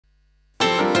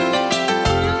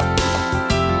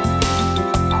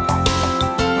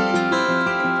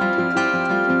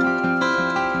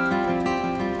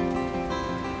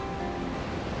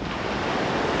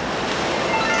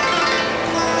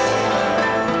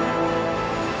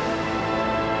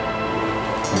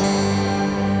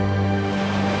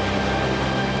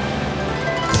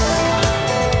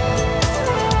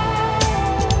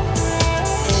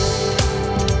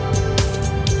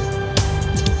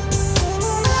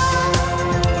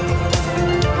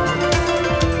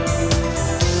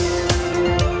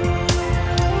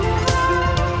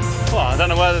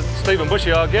Steve and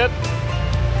Bushy are good.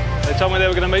 They told me they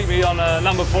were going to meet me on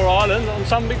number 4 island on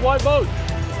some big white boat.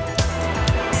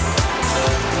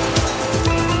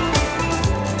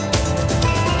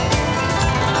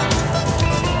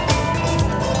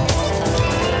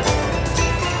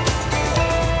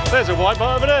 There's a white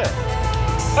boat over there.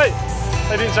 Hey,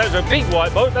 they didn't say it was a big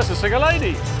white boat, that's a single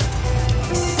lady.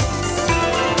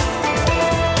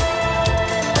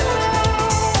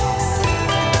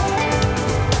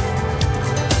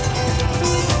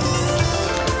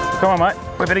 Come on,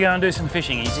 mate. We better go and do some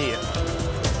fishing. He's here.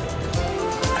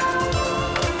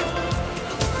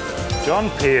 John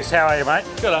Pearce, how are you, mate?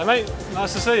 G'day, mate.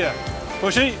 Nice to see you.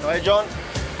 Bushy. Hey, John.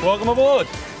 Welcome aboard.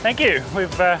 Thank you. We're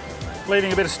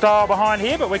leaving a bit of style behind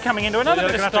here, but we're coming into another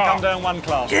bit of style. You're going to have to come down one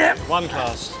class. Yeah. One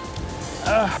class.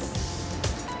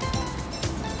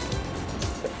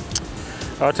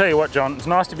 I'll tell you what, John, it's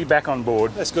nice to be back on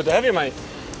board. It's good to have you, mate.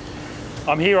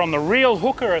 I'm here on the real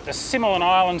hooker at the Similan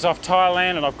Islands off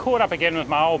Thailand, and I've caught up again with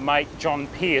my old mate John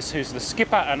Pearce, who's the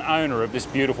skipper and owner of this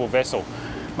beautiful vessel.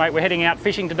 Mate, we're heading out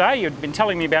fishing today. You've been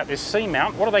telling me about this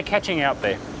seamount. What are they catching out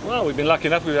there? Well, we've been lucky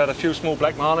enough. We've had a few small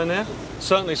black marlin there,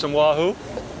 certainly some wahoo,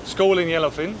 schooling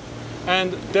yellowfin,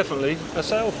 and definitely a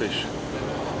sailfish.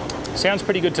 Sounds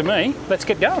pretty good to me. Let's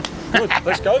get going. Good,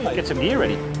 let's go, mate. Get some gear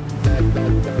ready.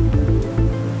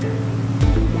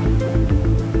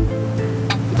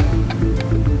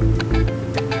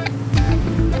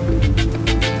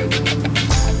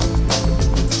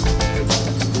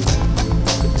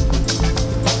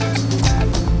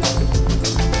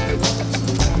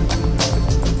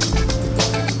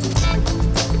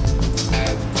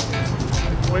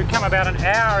 About an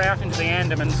hour out into the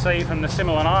Andaman Sea from the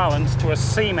Similan Islands to a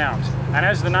seamount, and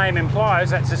as the name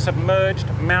implies, that's a submerged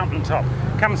mountaintop.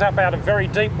 Comes up out of very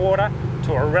deep water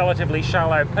to a relatively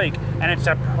shallow peak, and it's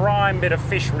a prime bit of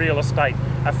fish real estate,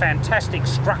 a fantastic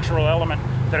structural element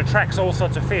that attracts all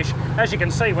sorts of fish. As you can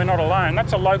see, we're not alone.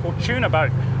 That's a local tuna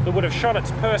boat that would have shot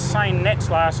its Pearce seine nets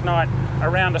last night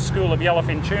around a school of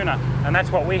yellowfin tuna, and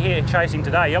that's what we're here chasing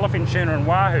today, yellowfin tuna and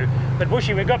wahoo. But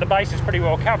Bushy, we've got the bases pretty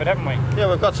well covered, haven't we? Yeah,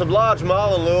 we've got some large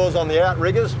marlin lures on the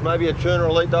outriggers, maybe a tuna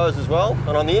will eat those as well.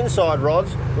 And on the inside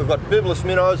rods, we've got bibulous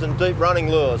minnows and deep running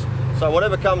lures. So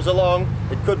whatever comes along,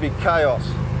 it could be chaos.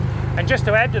 And just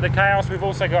to add to the chaos, we've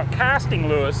also got casting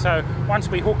lures. So once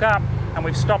we hook up and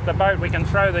we've stopped the boat, we can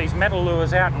throw these metal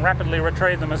lures out and rapidly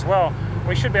retrieve them as well.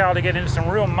 We should be able to get into some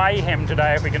real mayhem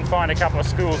today if we can find a couple of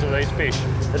schools of these fish.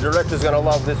 The director's going to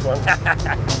love this one.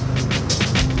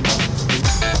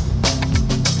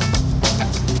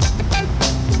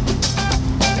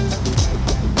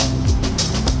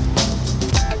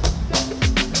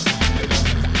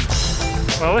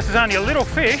 Well, this is only a little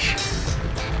fish,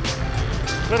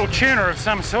 little tuna of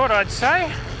some sort, I'd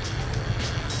say.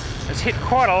 It's hit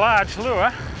quite a large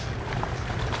lure.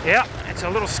 Yeah, it's a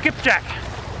little skipjack.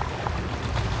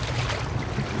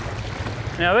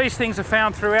 Now, these things are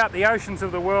found throughout the oceans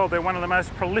of the world. They're one of the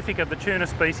most prolific of the tuna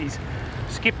species.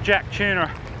 Skipjack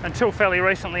tuna, until fairly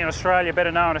recently in Australia,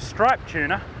 better known as striped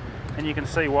tuna. And you can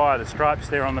see why, the stripes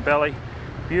there on the belly.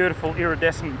 Beautiful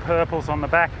iridescent purples on the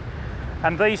back.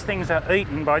 And these things are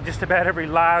eaten by just about every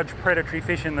large predatory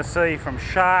fish in the sea, from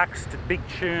sharks to big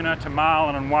tuna to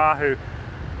marlin and wahoo.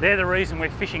 They're the reason we're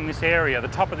fishing this area. The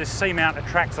top of this seamount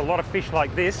attracts a lot of fish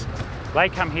like this. They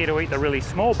come here to eat the really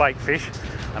small bait fish,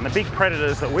 and the big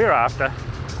predators that we're after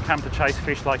come to chase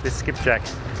fish like this skipjack.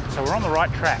 So we're on the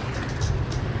right track.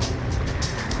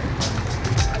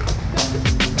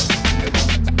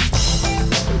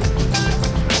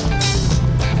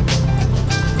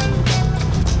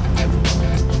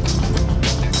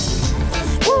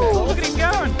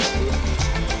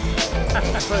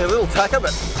 A little tacker,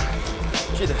 but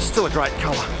gee, they're still a great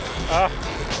colour.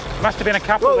 Must have been a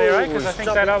couple there, eh? Because I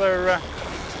think that other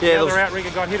outrigger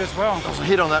got hit as well. There was a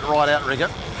hit on that right outrigger.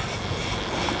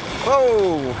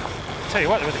 Whoa! Tell you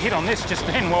what, there was a hit on this just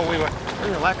then while we were...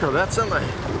 Real acrobats, aren't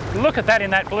they? Look at that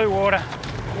in that blue water.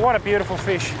 What a beautiful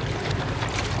fish.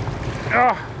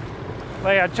 Oh,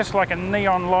 they are just like a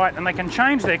neon light, and they can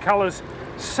change their colours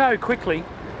so quickly.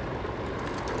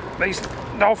 These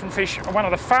dolphin fish are one of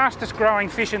the fastest growing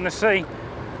fish in the sea.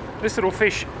 This little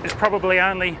fish is probably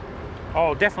only,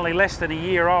 definitely less than a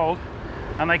year old,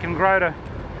 and they can grow to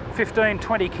 15,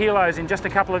 20 kilos in just a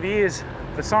couple of years.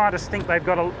 The scientists think they've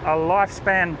got a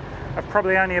lifespan of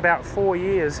probably only about 4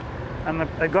 years, and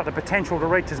they've got the potential to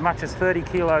reach as much as 30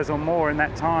 kilos or more in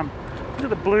that time. Look at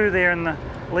the blue there in the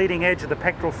leading edge of the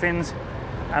pectoral fins,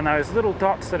 and those little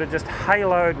dots that are just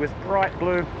haloed with bright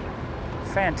blue.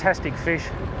 Fantastic fish.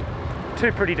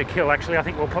 Too pretty to kill, actually. I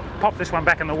think we'll pop this one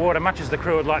back in the water, much as the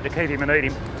crew would like to keep him and eat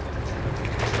him.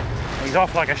 We he's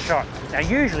off like a shot. Now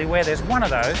usually where there's one of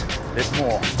those, there's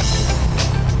more.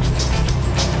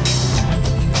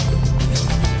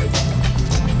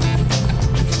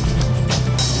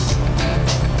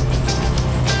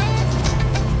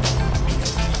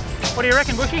 What do you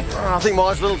reckon, Bushy? I think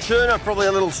mine's a little tuna, probably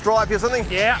a little stripey or something.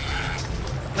 Yeah,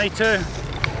 me too.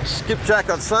 Skipjack,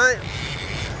 I'd say.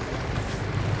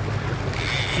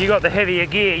 You got the heavier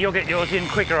gear, you'll get yours in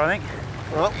quicker, I think.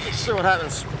 Well, let's see what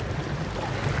happens.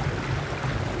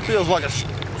 Feels like a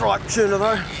striped tuna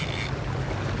though.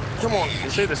 Come on.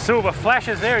 See the silver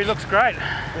flashes there, he looks great.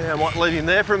 Yeah, I might leave him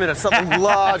there for a minute. Something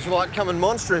large might come and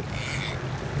monster him.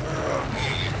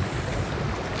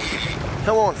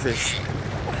 Come on, fish.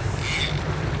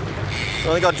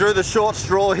 I think I drew the short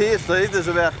straw here, Steve. There's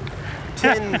about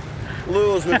 10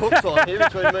 lures with hooks on here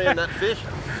between me and that fish.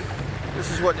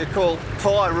 This is what you call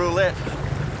Thai roulette.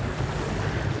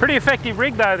 Pretty effective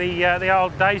rig though, the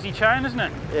old daisy chain, isn't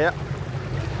it? Yeah.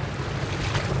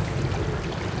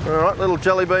 All right, little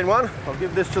jelly bean one. I'll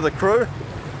give this to the crew.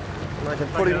 And they can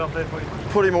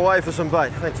put him away for some bait.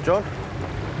 Thanks, John.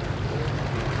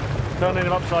 Turning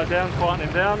him upside down, quieten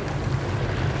him down.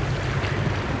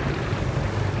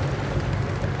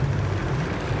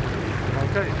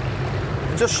 Okay.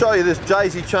 Just show you this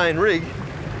daisy chain rig.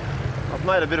 I've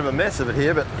made a bit of a mess of it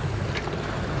here, but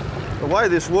the way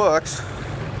this works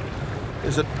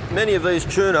is that many of these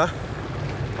tuna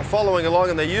are following along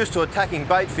and they're used to attacking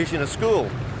bait fish in a school.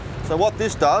 So what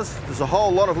this does, there's a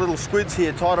whole lot of little squids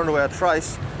here tied onto our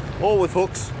trace, all with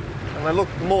hooks, and they look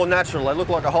more natural. They look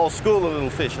like a whole school of little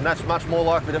fish, and that's much more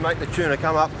likely to make the tuna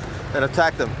come up and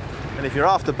attack them. And if you're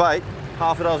after bait,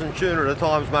 half a dozen tuna at a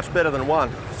time is much better than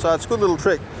one. So it's a good little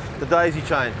trick, the daisy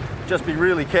chain. Just be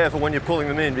really careful when you're pulling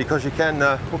them in because you can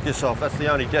hook yourself. That's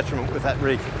the only detriment with that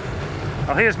rig.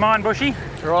 Well, here's mine, Bushy.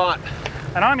 Right.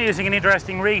 And I'm using an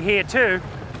interesting rig here too.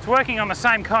 It's working on the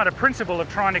same kind of principle of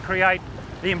trying to create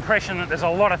the impression that there's a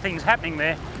lot of things happening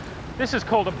there. This is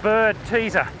called a bird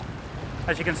teaser.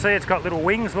 As you can see, it's got little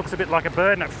wings, looks a bit like a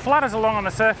bird, and it flutters along on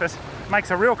the surface, makes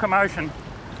a real commotion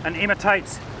and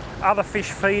imitates other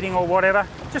fish feeding or whatever.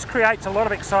 Just creates a lot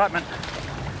of excitement.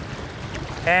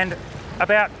 And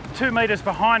about 2 metres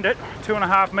behind it,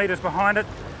 2.5 metres behind it,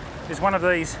 is one of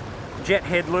these jet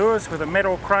head lures with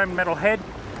a chrome metal head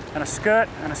and a skirt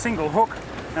and a single hook.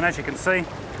 And as you can see,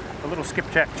 the little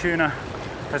skipjack tuna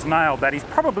has nailed that. He's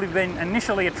probably been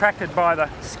initially attracted by the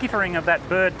skittering of that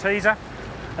bird teaser,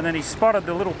 and then he spotted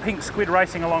the little pink squid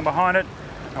racing along behind it,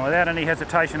 and without any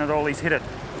hesitation at all, he's hit it.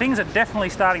 Things are definitely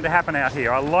starting to happen out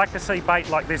here. I like to see bait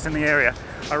like this in the area.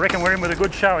 I reckon we're in with a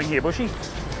good showing here, Bushy.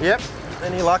 Yep.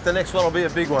 Any luck, the next one will be a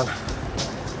big one.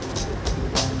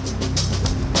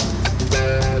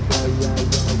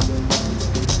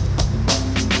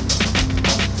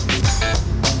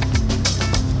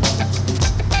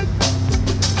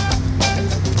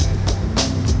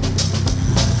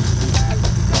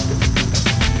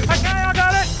 Okay, I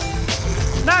got it.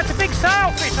 No, it's a big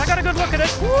sailfish. I got a good look at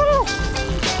it. Woo!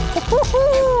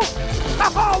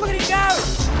 Oh, look at him go!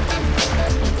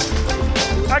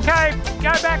 Okay,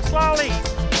 go back slowly.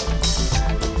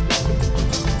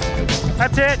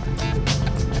 That's it.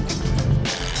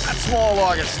 That's more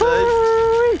like it, Steve.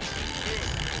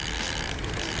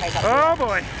 Oh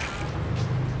boy.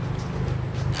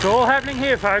 It's all happening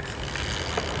here, folks.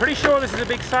 Pretty sure this is a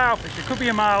big sailfish. It could be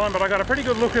a marlin, but I got a pretty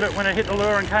good look at it when it hit the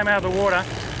lure and came out of the water.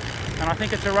 And I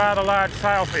think it's a rather large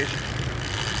sailfish.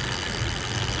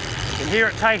 You can hear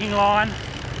it taking line.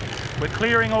 We're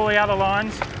clearing all the other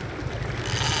lines.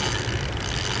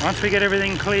 Once we get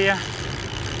everything clear,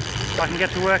 I can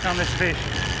get to work on this fish.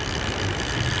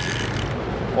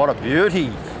 What a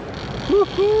beauty.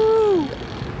 Woohoo!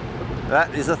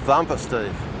 That is a thumper,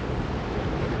 Steve.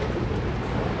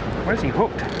 Where's he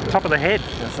hooked? Top of the head.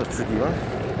 That's a tricky one.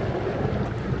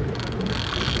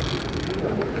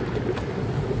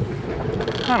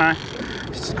 Oh no,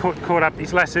 it's caught up,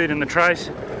 he's lassoed in the trace.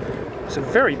 It's a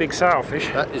very big sailfish.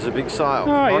 That is a big sail.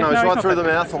 Oh, yeah, no, he's no, right he's through not the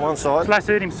mouth on one side. He's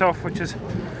lassoed himself, which is,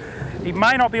 he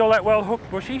may not be all that well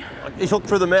hooked, Bushy. He's hooked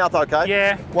through the mouth, okay?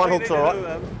 Yeah. One hook's all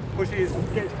right. Bushy is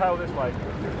get his tail this way.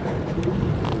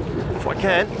 If I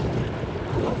can.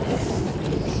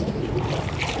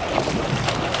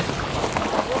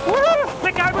 Woo!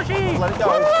 Let go, Bushy! Let it go.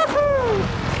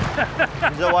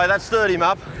 He's away, that stirred him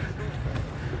up.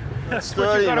 That's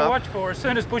what you've got to watch for. As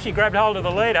soon as Bushy grabbed hold of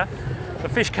the leader, the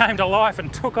fish came to life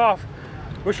and took off.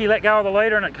 Bushy let go of the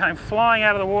leader and it came flying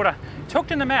out of the water. It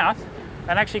hooked in the mouth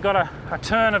and actually got a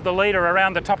turn of the leader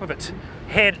around the top of its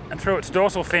head and through its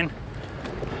dorsal fin.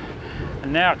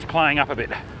 And now it's playing up a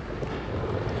bit.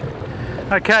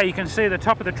 Okay, you can see the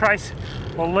top of the trace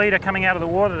or leader coming out of the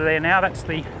water there now. That's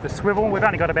the swivel. We've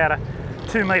only got about a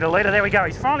 2 metre leader. There we go.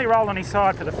 He's finally rolled on his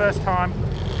side for the first time.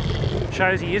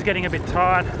 Shows he is getting a bit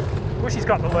tired. Bushy's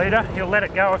got the leader. He'll let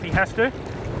it go if he has to.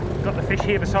 Got the fish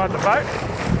here beside the boat.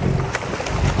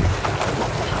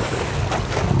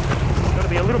 Got to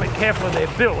be a little bit careful of their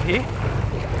bill here.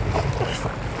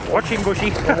 Watch him,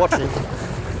 Bushy. I'm watching.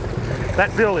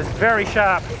 That bill is very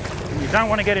sharp. You don't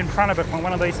want to get in front of it when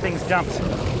one of these things jumps.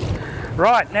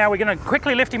 Right, now we're going to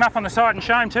quickly lift him up on the side and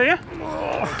show him to you.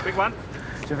 Oh, big one.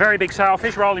 It's a very big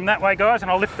sailfish. Roll him that way, guys, and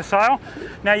I'll lift the sail.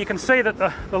 Now you can see that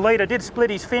the leader did split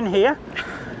his fin here.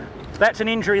 That's an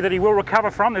injury that he will recover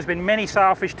from. There's been many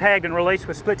sailfish tagged and released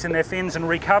with splits in their fins and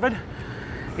recovered.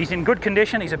 He's in good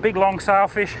condition. He's a big, long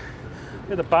sailfish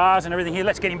with the bars and everything here.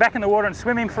 Let's get him back in the water and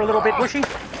swim him for a little bit, Bushy.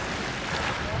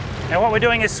 Now what we're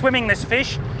doing is swimming this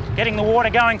fish, getting the water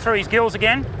going through his gills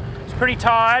again. He's pretty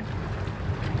tired.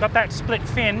 Got that split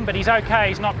fin, but he's okay.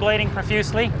 He's not bleeding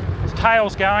profusely. His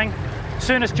tail's going. As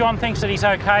soon as John thinks that he's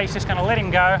okay, he's just going to let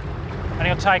him go and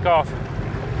he'll take off.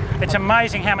 It's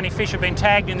amazing how many fish have been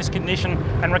tagged in this condition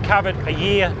and recovered a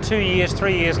year, 2 years,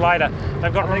 3 years later.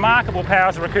 They've got remarkable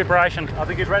powers of recuperation. I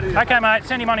think he's ready. Okay, mate,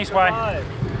 send him on his way.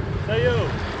 See you.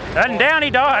 And down he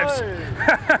dives.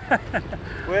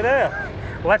 We're there.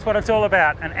 Well, that's what it's all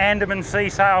about, an Andaman Sea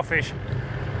sailfish.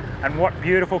 And what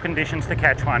beautiful conditions to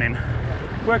catch one in.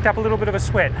 Worked up a little bit of a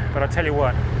sweat, but I tell you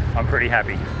what, I'm pretty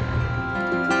happy.